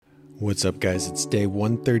What's up, guys? It's day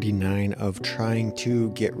 139 of trying to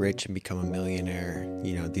get rich and become a millionaire.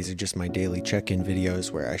 These are just my daily check-in videos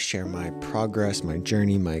where I share my progress, my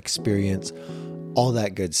journey, my experience, all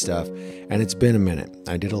that good stuff. And it's been a minute.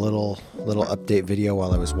 I did a little update video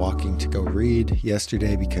while I was walking to go read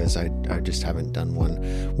yesterday because I just haven't done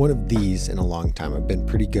one of these in a long time. I've been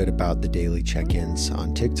pretty good about the daily check-ins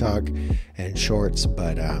on TikTok and shorts,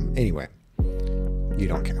 but anyway, you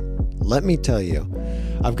don't care. Let me tell you,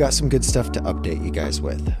 I've got some good stuff to update you guys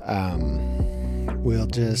with.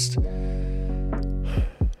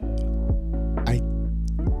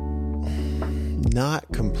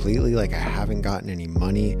 Not completely, like I haven't gotten any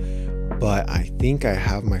money, but I think I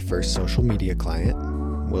have my first social media client.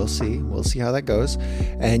 We'll see how that goes.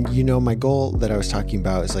 And my goal that I was talking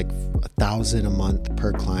about is like $1,000 a month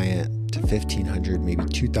per client to $1,500, maybe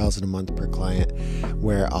 $2,000 a month per client,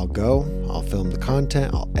 where I'll film the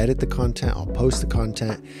content, I'll edit the content, I'll post the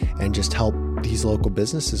content, and just help these local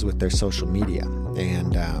businesses with their social media.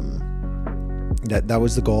 And that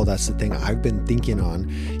was the goal. That's the thing I've been thinking on.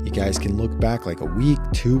 You guys can look back like a week,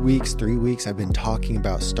 2 weeks, 3 weeks. I've been talking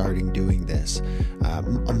about starting doing this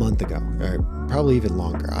a month ago, or probably even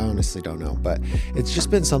longer. I honestly don't know, but it's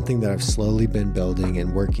just been something that I've slowly been building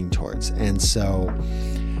and working towards. And so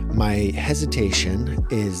my hesitation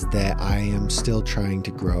is that I am still trying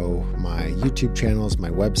to grow my YouTube channels, my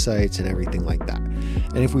websites, and everything like that.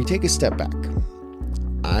 And if we take a step back,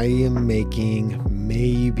 I am making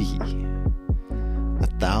maybe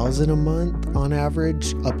 $1,000 a month on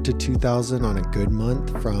average, up to $2,000 on a good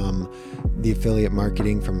month from the affiliate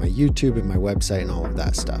marketing from my YouTube and my website and all of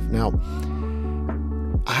that stuff. Now,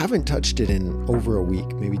 I haven't touched it in over a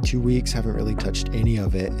week, maybe 2 weeks, haven't really touched any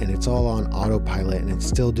of it, and it's all on autopilot and it's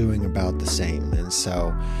still doing about the same. And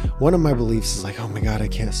so one of my beliefs is like, oh my God, I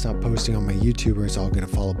can't stop posting on my YouTube or it's all going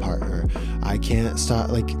to fall apart, or I can't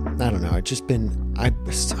stop, I don't know. I've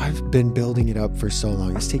been building it up for so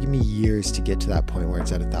long. It's taken me years to get to that point where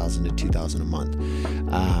it's at $1,000 to $2,000 a month.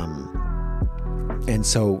 And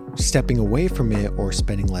so stepping away from it or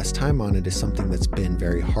spending less time on it is something that's been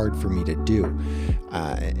very hard for me to do.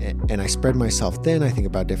 And I spread myself thin. I think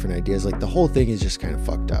about different ideas. Like the whole thing is just kind of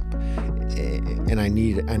fucked up. And I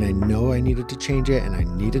know I needed to change it, and I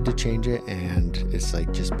needed to change it. And it's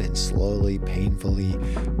like just been slowly, painfully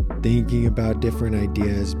thinking about different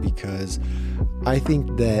ideas, because I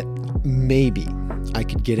think that maybe I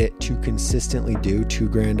could get it to consistently do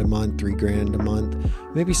 $2,000 a month, $3,000 a month,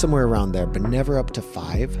 maybe somewhere around there, but never up to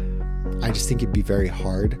 $5,000. I just think it'd be very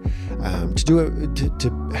hard to do it,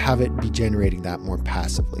 to have it be generating that more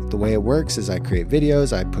passively. The way it works is I create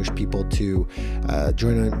videos, I push people to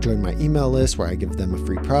join my email list where I give them a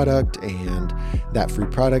free product, and that free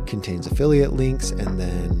product contains affiliate links, and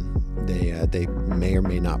then they may or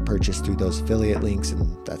may not purchase through those affiliate links,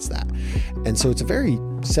 and that's that. And so it's a very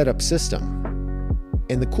set up system.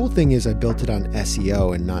 And the cool thing is I built it on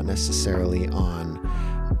SEO and not necessarily on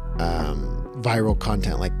viral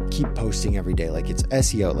content, like keep posting every day. Like it's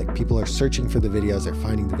SEO, like people are searching for the videos, they're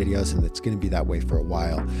finding the videos, and it's going to be that way for a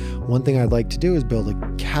while. One thing I'd like to do is build a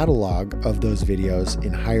catalog of those videos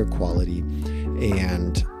in higher quality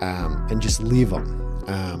and just leave them.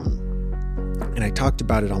 And I talked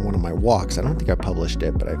about it on one of my walks. I don't think I published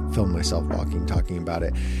it, but I filmed myself walking, talking about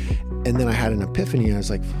it. And then I had an epiphany. I was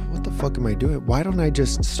like, what the fuck am I doing? Why don't I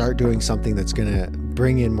just start doing something that's going to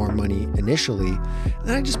bring in more money initially, and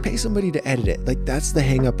then I just pay somebody to edit it? Like that's the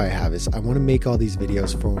hang up I have, is I want to make all these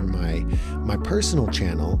videos for my personal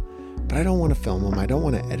channel, but I don't want to film them. I don't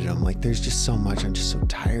want to edit them. Like there's just so much. I'm just so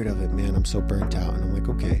tired of it, man. I'm so burnt out. And I'm like,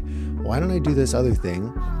 okay, why don't I do this other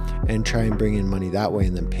thing and try and bring in money that way,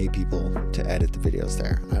 and then pay people to edit the videos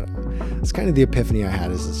there? It's kind of the epiphany I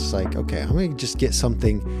had, is it's just like, okay, I'm going to just get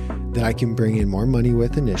something that I can bring in more money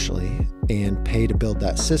with initially and pay to build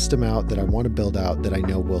that system out that I want to build out, that I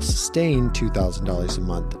know will sustain $2,000 a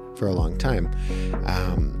month for a long time.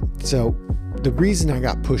 So the reason I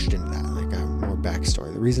got pushed into that, like more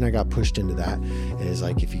backstory, the reason I got pushed into that is,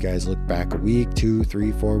 like, if you guys look back a week, 2,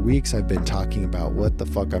 3, 4 weeks, I've been talking about what the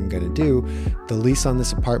fuck I'm going to do. The lease on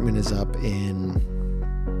this apartment is up in,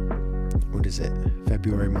 what is it?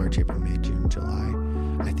 February, March, April, May, June, July.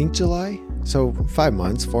 I think July. So 5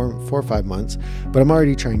 months, 4 or 5 months, but I'm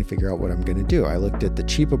already trying to figure out what I'm going to do. I looked at the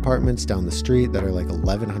cheap apartments down the street that are like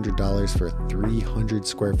 $1,100 for a 300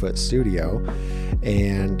 square foot studio.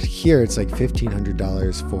 And here it's like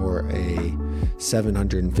 $1,500 for a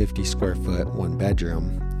 750 square foot 1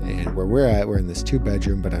 bedroom. And where we're at, we're in this 2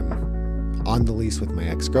 bedroom, but I'm on the lease with my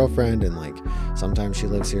ex-girlfriend, and like sometimes she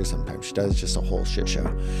lives here, sometimes she does, just a whole shit show.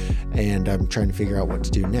 And I'm trying to figure out what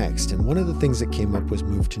to do next. And one of the things that came up was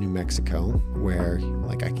move to New Mexico, where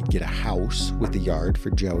like I could get a house with a yard for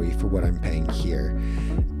Joey for what I'm paying here.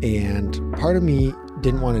 And part of me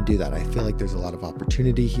didn't want to do that. I feel like there's a lot of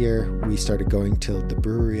opportunity here. We started going to the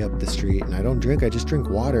brewery up the street, and I don't drink, I just drink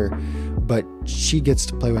water, but she gets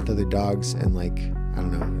to play with other dogs, and like, I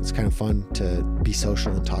don't know, it's kind of fun to be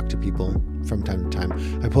social and talk to people from time to time.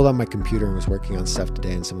 I pulled out my computer and was working on stuff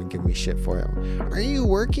today, and someone gave me shit for it. Are you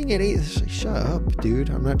working at 8? Like, shut up, dude.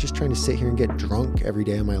 I'm not just trying to sit here and get drunk every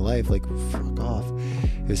day of my life. Like, fuck off.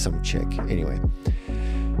 It was some chick. Anyway,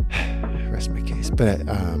 rest my case. But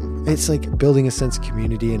it's like building a sense of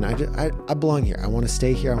community, and I belong here. I want to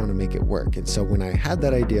stay here. I want to make it work. And so when I had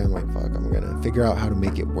that idea, I'm like, fuck, I'm going to figure out how to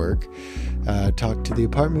make it work. Talked to the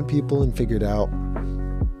apartment people and figured out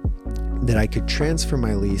that I could transfer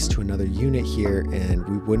my lease to another unit here, and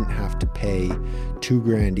we wouldn't have to pay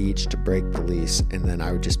 $2,000 each to break the lease, and then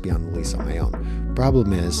I would just be on the lease on my own.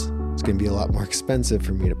 Problem is, it's going to be a lot more expensive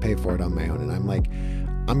for me to pay for it on my own. And I'm like,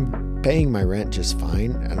 I'm paying my rent just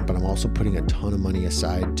fine, but I'm also putting a ton of money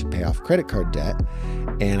aside to pay off credit card debt.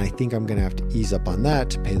 And I think I'm going to have to ease up on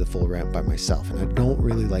that to pay the full rent by myself. And I don't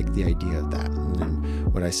really like the idea of that. And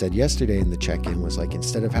then what I said yesterday in the check-in was like,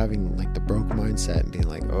 instead of having like the broke mindset and being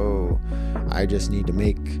like, oh, I just need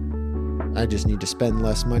to spend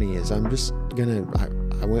less money, is I'm just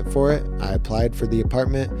I went for it. I applied for the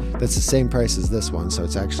apartment. That's the same price as this one. So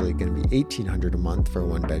it's actually going to be $1,800 a month for a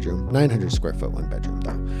 1-bedroom, 900 square foot 1-bedroom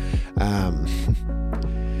though.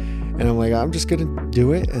 And I'm like, I'm just going to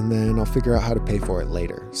do it, and then I'll figure out how to pay for it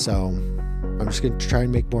later. So I'm just going to try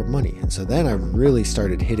and make more money. And so then I really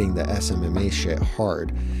started hitting the SMMA shit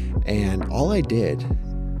hard. And all I did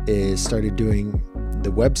is started doing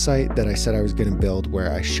the website that I said I was going to build,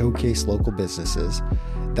 where I showcase local businesses.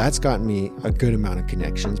 That's gotten me a good amount of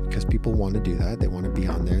connections because people want to do that. They want to be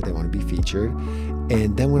on there. They want to be featured.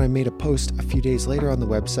 And then when I made a post a few days later on the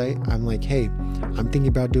website, I'm like, hey, I'm thinking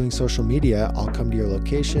about doing social media. I'll come to your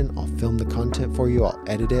location. I'll film the content for you. I'll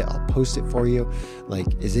edit it. I'll post it for you. Like,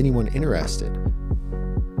 is anyone interested?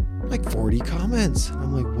 Like 40 comments.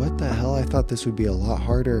 I'm like, what the hell? I thought this would be a lot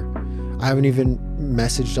harder. I haven't even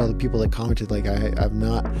messaged all the people that commented. Like, I've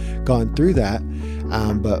not gone through that.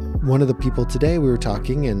 But one of the people today, we were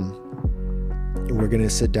talking, and we're going to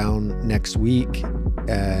sit down next week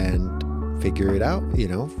and figure it out,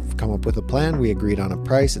 come up with a plan. We agreed on a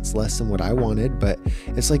price. It's less than what I wanted, but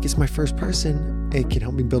it's like, it's my first person. It can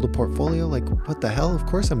help me build a portfolio. Like, what the hell? Of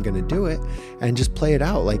course I'm going to do it and just play it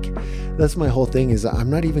out. Like, that's my whole thing, is I'm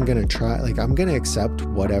not even going to try. Like, I'm going to accept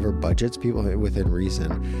whatever budgets people within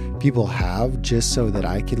reason people have, just so that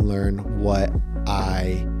I can learn what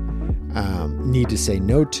I need to say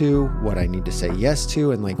no to, what I need to say yes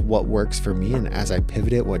to, and like what works for me. And as I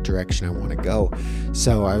pivot it, what direction I want to go.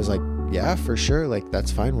 So I was like, yeah, for sure. Like,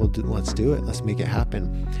 that's fine. Let's do it. Let's make it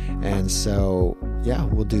happen. And so, yeah,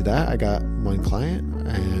 we'll do that. I got one client,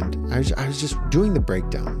 and I was just doing the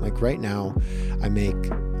breakdown. Like, right now I make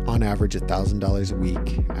on average $1,000 a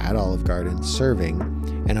week at Olive Garden serving,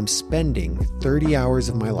 and I'm spending 30 hours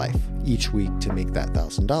of my life each week to make that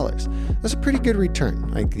 $1,000. That's a pretty good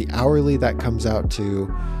return. Like, the hourly, that comes out to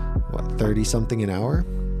what, 30 something an hour?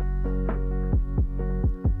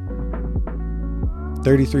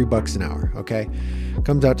 $33 an hour. Okay.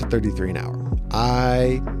 Comes out to $33 an hour.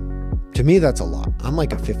 To me, that's a lot. I'm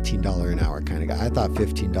like a $15 an hour kind of guy. I thought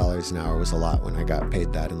 $15 an hour was a lot when I got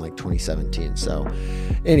paid that in like 2017. So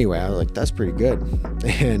anyway, I was like, that's pretty good.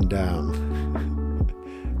 And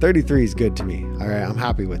 33 is good to me. All right. I'm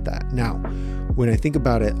happy with that. Now, when I think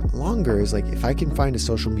about it longer, is like, if I can find a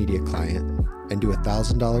social media client and do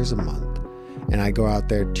 $1,000 a month, and I go out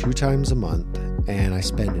there 2 times a month, and I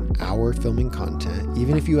spend an hour filming content,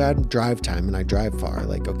 even if you add drive time, and I drive far,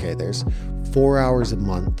 like, okay, there's 4 hours a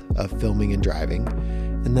month of filming and driving,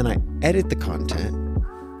 and then I edit the content.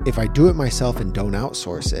 If I do it myself and don't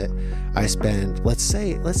outsource it, I spend, let's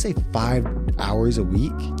say 5 hours a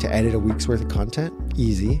week to edit a week's worth of content.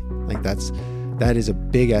 Easy. Like, that is a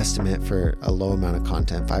big estimate for a low amount of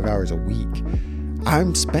content, 5 hours a week.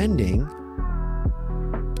 I'm spending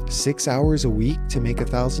 6 hours a week to make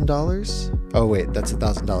 $1,000. Oh wait, that's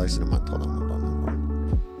 $1,000 in a month. Hold on.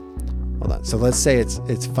 So let's say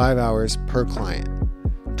it's 5 hours per client,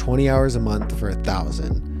 20 hours a month for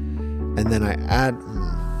 1,000, and then I add.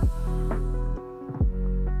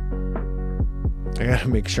 I gotta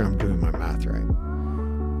make sure I'm doing my math right.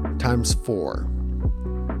 Times 4.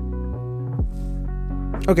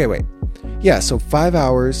 Okay, wait. Yeah, so 5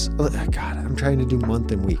 hours. God, I'm trying to do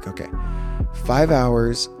month and week. Okay. 5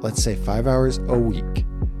 hours, let's say 5 hours a week,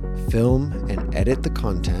 film and edit the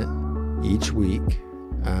content each week.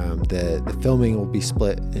 The filming will be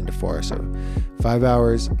split into 4, so 5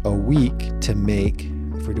 hours a week to make,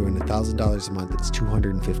 if we're doing $1,000 a month, it's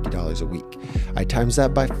 $250 a week. I times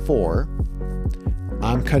that by 4.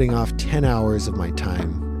 I'm cutting off 10 hours of my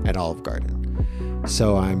time at Olive Garden.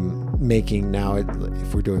 So I'm making now,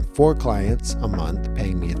 if we're doing 4 clients a month,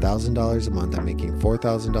 paying me $1,000 a month, I'm making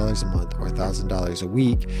 $4,000 a month or $1,000 a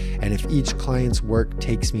week. And if each client's work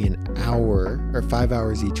takes me an hour or 5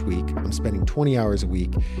 hours each week, I'm spending 20 hours a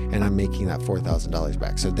week and I'm making that $4,000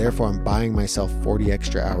 back. So therefore I'm buying myself 40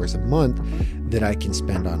 extra hours a month that I can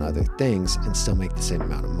spend on other things and still make the same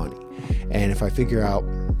amount of money. And if I figure out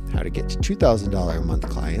how to get to $2,000 a month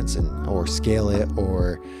clients or scale it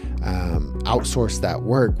or outsource that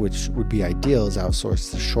work, which would be ideal, is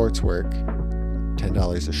outsource the shorts work,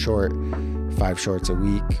 $10 a short, 5 shorts a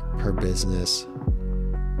week per business.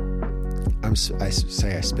 I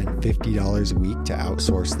say I spend $50 a week to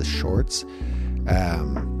outsource the shorts,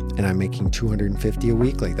 and I'm making $250 a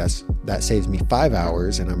week. Like that saves me 5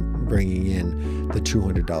 hours, and I'm bringing in the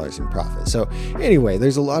 $200 in profit. So anyway,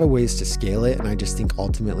 there's a lot of ways to scale it, and I just think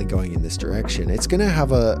ultimately going in this direction, it's going to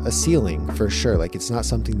have a ceiling for sure. Like it's not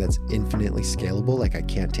something that's infinitely scalable. Like I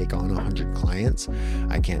can't take on 100 clients.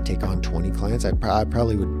 I can't take on 20 clients. I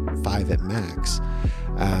probably would 5 at max.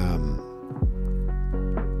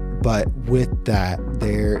 But with that,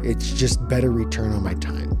 it's just better return on my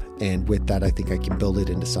time. And with that, I think I can build it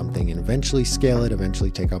into something and eventually scale it,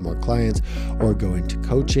 eventually take on more clients, or go into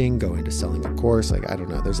coaching, go into selling a course. Like, I don't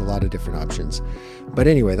know, there's a lot of different options. But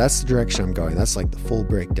anyway, that's the direction I'm going. That's like the full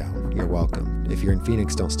breakdown. You're welcome. If you're in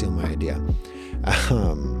Phoenix, don't steal my idea.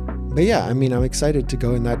 But yeah, I mean, I'm excited to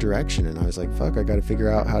go in that direction. And I was like, fuck, I got to figure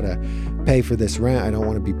out how to pay for this rent. I don't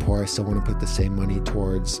want to be poor. I still want to put the same money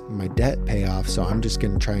towards my debt payoff. So I'm just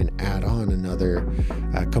going to try and add on another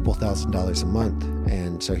couple $1,000s a month.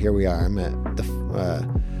 And so here we are. I'm at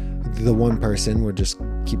the one person. We'll just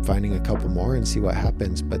keep finding a couple more and see what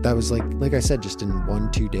happens. But that was like I said, just in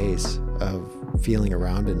 1-2 days of feeling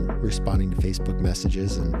around and responding to Facebook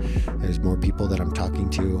messages. And there's more people that I'm talking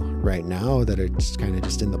to right now that are just kind of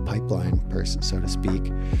just in the pipeline, so to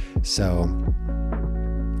speak. So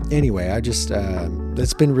anyway, I just,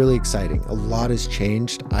 it's been really exciting. A lot has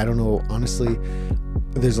changed. I don't know, honestly,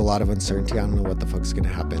 there's a lot of uncertainty. I don't know what the fuck's going to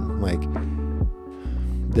happen. Like,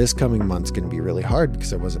 this coming month's going to be really hard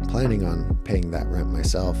because I wasn't planning on paying that rent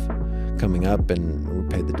myself coming up, and we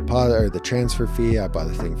paid the deposit or the transfer fee. I bought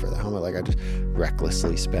the thing for the helmet. Like, I just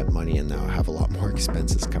recklessly spent money, and now I have a lot more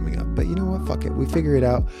expenses coming up. But you know what? Fuck it. We figure it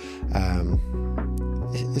out.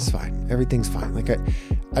 It's fine. Everything's fine. Like,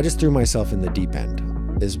 I just threw myself in the deep end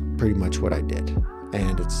is pretty much what I did.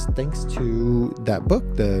 And it's thanks to that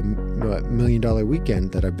book, The $1 Million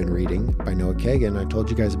Weekend, that I've been reading by Noah Kagan. I told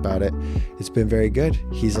you guys about it. It's been very good.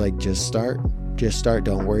 He's like, just start.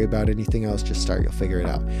 Don't worry about anything else. Just start. You'll figure it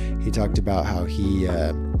out. He talked about how he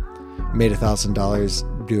made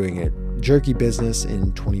 $1,000 doing a jerky business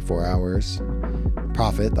in 24 hours.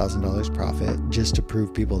 Profit, $1,000 profit, just to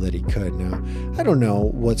prove people that he could. Now, I don't know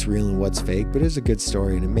what's real and what's fake, but it's a good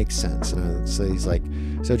story and it makes sense. And so he's like,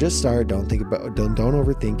 so just start, don't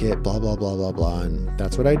overthink it, blah, blah, blah, blah, blah. And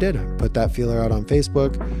that's what I did. I put that feeler out on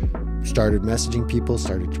Facebook, started messaging people,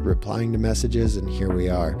 started replying to messages, and here we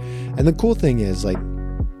are. And the cool thing is, like,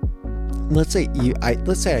 let's say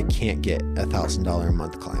I can't get $1,000 a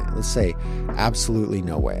month client. Let's say absolutely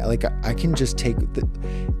no way. Like, I can just take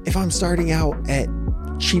if I'm starting out at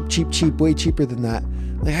cheap, way cheaper than that,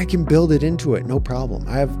 like, I can build it into it, no problem.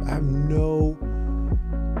 I have no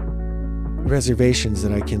reservations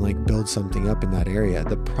that I can like build something up in that area.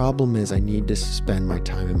 The problem is I need to spend my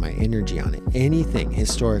time and my energy on it. Anything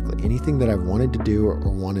historically, anything that I've wanted to do or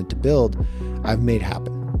wanted to build, I've made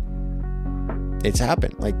happen. It's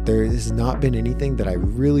happened. Like, there has not been anything that I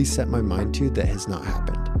really set my mind to that has not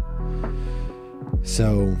happened.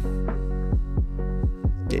 So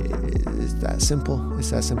it's that simple.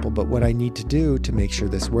 It's that simple. But what I need to do to make sure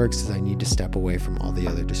this works is I need to step away from all the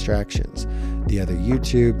other distractions. The other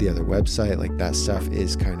YouTube, the other website, like that stuff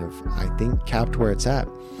is kind of, I think, capped where it's at.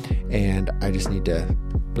 And I just need to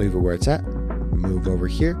leave it where it's at, move over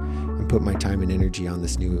here, and put my time and energy on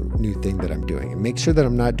this new thing that I'm doing. And make sure that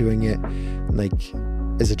I'm not doing it like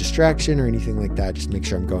as a distraction or anything like that. Just make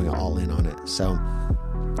sure I'm going all in on it. So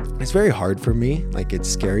it's very hard for me. Like, it's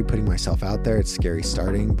scary putting myself out there. It's scary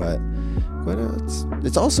starting, but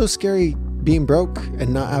it's also scary being broke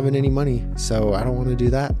and not having any money. So I don't want to do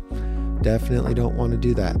that. Definitely don't want to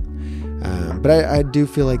do that. But I do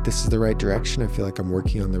feel like this is the right direction. I feel like I'm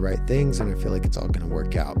working on the right things, and I feel like it's all going to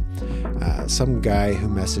work out. Some guy who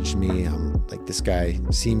messaged me, like, this guy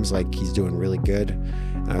seems like he's doing really good.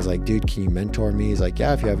 And I was like, dude, can you mentor me? He's like,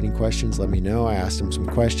 yeah, if you have any questions, let me know. I asked him some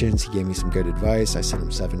questions. He gave me some good advice. I sent him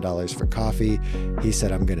 $7 for coffee. He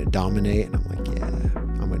said, I'm going to dominate. And I'm like, yeah,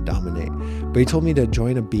 I'm going to dominate. But he told me to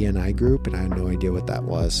join a BNI group, and I had no idea what that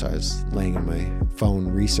was. So I was laying on my phone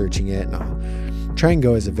researching it, and I'll try and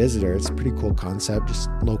go as a visitor. It's a pretty cool concept, just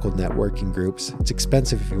local networking groups. It's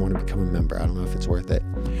expensive if you want to become a member. I don't know if it's worth it.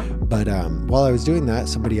 But while I was doing that,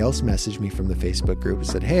 somebody else messaged me from the Facebook group and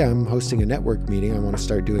said, hey, I'm hosting a network meeting. I want to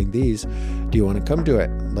start doing these. Do you want to come to it?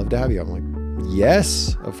 I'd love to have you. I'm like,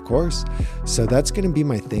 yes, of course. So that's going to be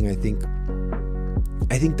my thing. I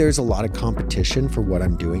think there's a lot of competition for what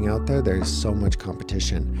I'm doing out there. There's so much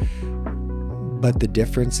competition. But the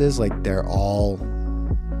difference is, like, they're all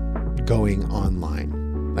going online.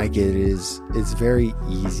 Like, it's very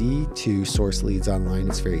easy to source leads online.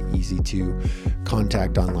 It's very easy to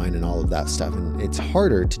contact online and all of that stuff. And it's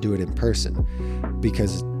harder to do it in person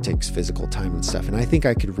because it takes physical time and stuff. And I think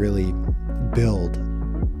I could really build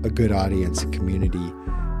a good audience and community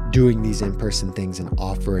doing these in-person things and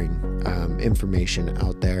offering information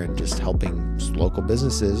out there and just helping local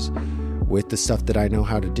businesses with the stuff that I know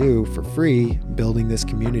how to do for free, building this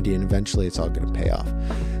community, and eventually it's all going to pay off.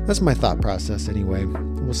 That's my thought process anyway.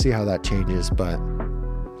 We'll see how that changes, but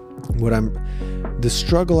the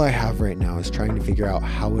struggle I have right now is trying to figure out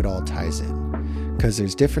how it all ties in, because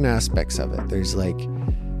there's different aspects of it. There's like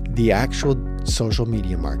the actual social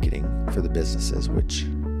media marketing for the businesses, which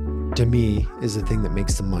to me is the thing that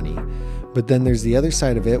makes the money. But then there's the other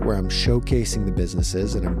side of it where I'm showcasing the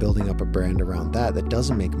businesses and I'm building up a brand around that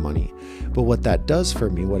doesn't make money. But what that does for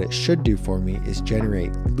me, what it should do for me, is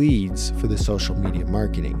generate leads for the social media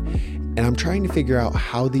marketing. And I'm trying to figure out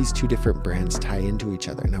how these two different brands tie into each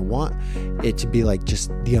other. And I want it to be like just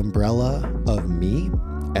the umbrella of me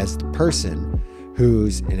as the person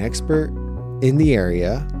who's an expert in the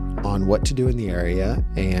area on what to do in the area,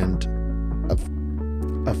 and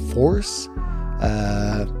a force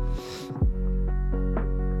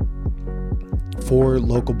for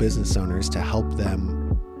local business owners to help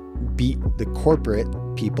them beat the corporate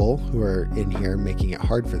people who are in here making it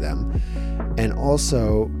hard for them, and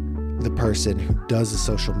also the person who does the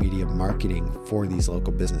social media marketing for these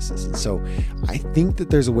local businesses. And so I think that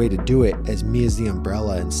there's a way to do it as me as the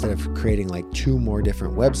umbrella, instead of creating like 2 more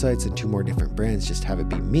different websites and 2 more different brands, just have it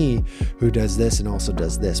be me who does this and also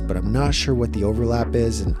does this. But I'm not sure what the overlap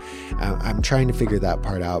is, and I'm trying to figure that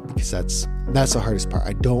part out, because that's the hardest part.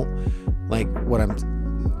 I don't like, what I'm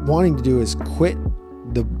wanting to do is quit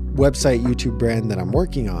the website YouTube brand that I'm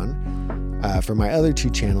working on for my other 2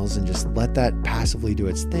 channels and just let that passively do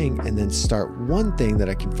its thing, and then start one thing that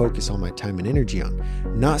I can focus all my time and energy on,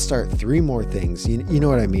 not start 3 more things. You know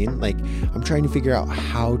what I mean? Like, I'm trying to figure out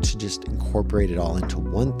how to just incorporate it all into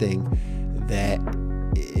one thing that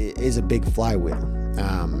is a big flywheel.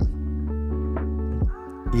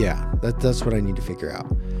 That's what I need to figure out.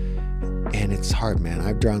 And it's hard, man.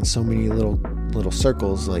 I've drawn so many little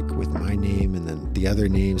circles, like with my name and then the other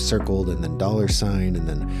name circled and then $sign and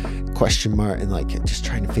then question mark, and like just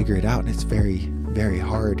trying to figure it out. And it's very, very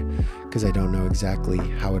hard because I don't know exactly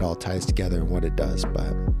how it all ties together and what it does.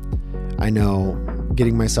 But I know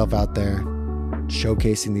getting myself out there,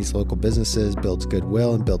 showcasing these local businesses builds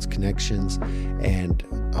goodwill and builds connections, and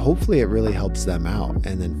hopefully it really helps them out.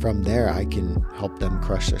 And then from there, I can help them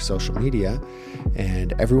crush their social media,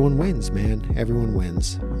 and everyone wins, man. Everyone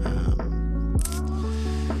wins.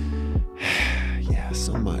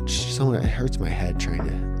 So much. It hurts my head trying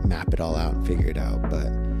to map it all out and figure it out. But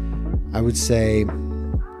I would say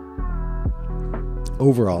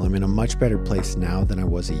overall, I'm in a much better place now than I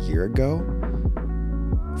was a year ago,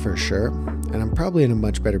 for sure. And I'm probably in a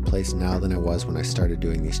much better place now than I was when I started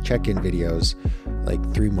doing these check-in videos like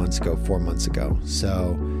 3 months ago, 4 months ago.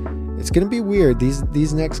 So it's going to be weird.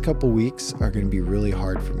 These next couple weeks are going to be really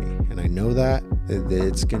hard for me. And I know that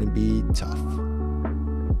it's going to be tough.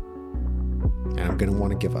 And I'm going to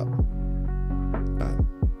want to give up. But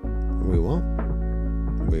we won't.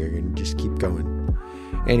 We're going to just keep going.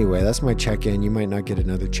 Anyway, that's my check-in. You might not get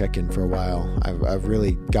another check-in for a while. I've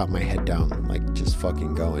really got my head down, like just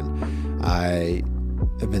fucking going. I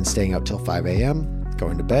have been staying up till 5 a.m.,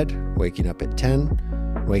 going to bed, waking up at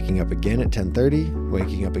 10, waking up again at 10:30,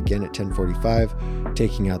 waking up again at 10:45,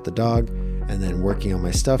 taking out the dog, and then working on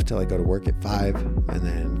my stuff till I go to work at 5, and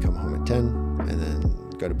then come home at 10, and then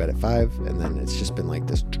go to bed at 5, and then it's just been like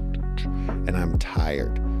this, and I'm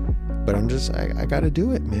tired. but I got to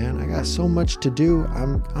do it, man. I got so much to do.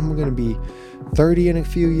 I'm going to be 30 in a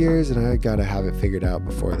few years, and I got to have it figured out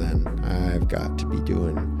before then. I've got to be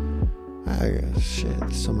doing,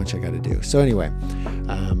 so much I got to do. So anyway,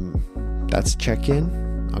 that's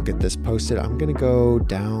check-in. I'll get this posted. I'm going to go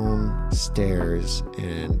downstairs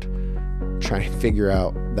and try and figure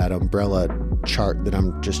out that umbrella chart that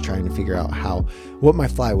I'm just trying to figure out what my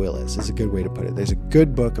flywheel is a good way to put it. There's a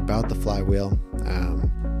good book about the flywheel.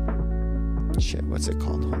 What's it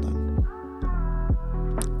called? Hold on.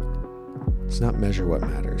 It's not Measure What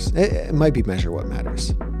Matters. It might be Measure What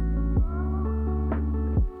Matters.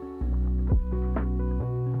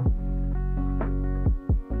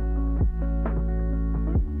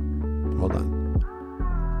 Hold on.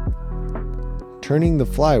 Turning the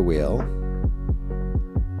Flywheel.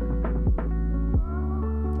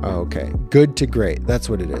 Oh, okay. Good to Great. That's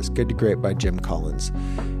what it is. Good to Great by Jim Collins.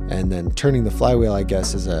 And then Turning the Flywheel, I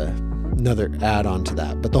guess, is another add-on to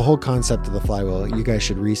that. But the whole concept of the flywheel, you guys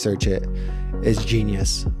should research it. It's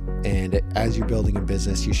genius. And as you're building a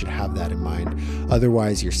business, you should have that in mind.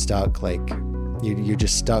 Otherwise, you're stuck. Like, you're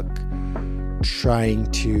just stuck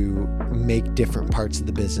trying to make different parts of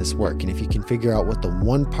the business work. And if you can figure out what the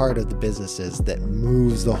one part of the business is that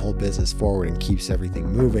moves the whole business forward and keeps everything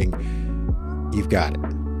moving, you've got it.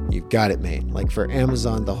 You've got it made. Like for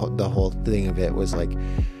Amazon, the whole thing of it was like,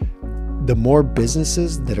 the more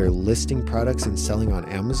businesses that are listing products and selling on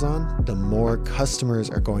Amazon, the more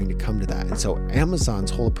customers are going to come to that. And so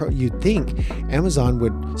Amazon's whole approach, you'd think Amazon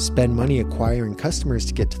would spend money acquiring customers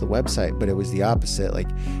to get to the website, but it was the opposite. Like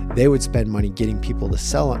they would spend money getting people to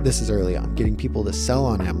sell on, this is early on, getting people to sell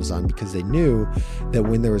on Amazon, because they knew that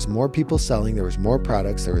when there was more people selling, there was more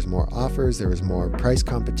products, there was more offers, there was more price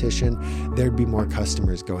competition, there'd be more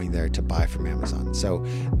customers going there to buy from Amazon. So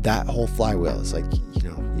that whole flywheel is like,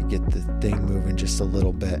 you get the thing moving just a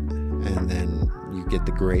little bit, and then you get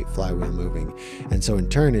the great flywheel moving. And so in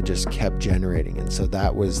turn, it just kept generating. And so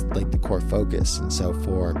that was like the core focus. And so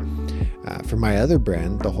for my other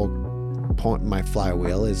brand, the whole point, my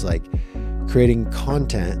flywheel is like creating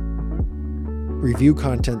content, review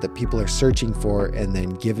content that people are searching for, and then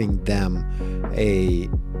giving them a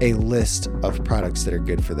list of products that are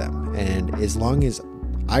good for them. And as long as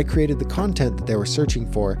I created the content that they were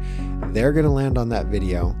searching for, they're going to land on that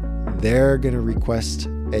video. They're going to request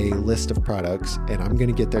a list of products, and I'm going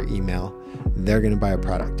to get their email. They're going to buy a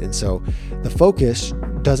product. And so the focus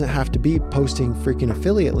doesn't have to be posting freaking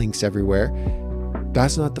affiliate links everywhere.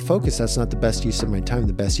 That's not the focus. That's not the best use of my time.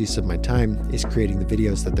 The best use of my time is creating the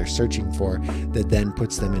videos that they're searching for, that then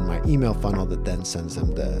puts them in my email funnel, that then sends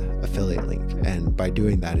them the affiliate link. And by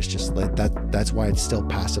doing that, it's just like that. That's why it's still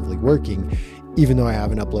passively working, even though I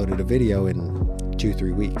haven't uploaded a video in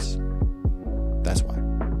 2-3 weeks. That's why.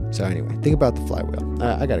 So anyway, think about the flywheel.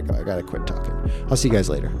 I gotta go. I gotta quit talking. I'll see you guys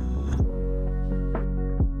later.